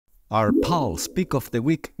Our Pulse Pick of the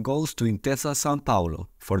Week goes to Intesa Sanpaolo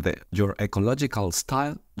for Your Ecological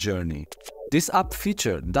Style Journey. This app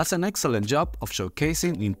feature does an excellent job of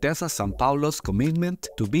showcasing Intesa Sanpaolo's commitment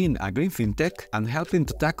to being a green fintech and helping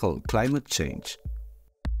to tackle climate change.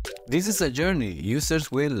 This is a journey users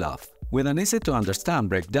will love, with an easy-to-understand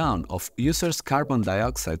breakdown of users' carbon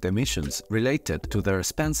dioxide emissions related to their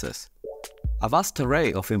expenses, a vast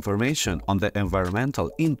array of information on the environmental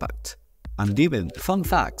impact, and even fun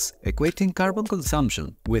facts equating carbon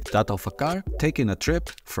consumption with that of a car taking a trip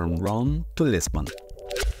from Rome to Lisbon.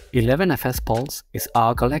 11FS Pulse is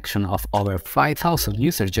our collection of over 5,000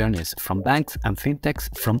 user journeys from banks and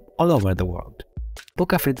fintechs from all over the world.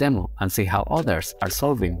 Book a free demo and see how others are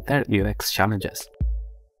solving their UX challenges.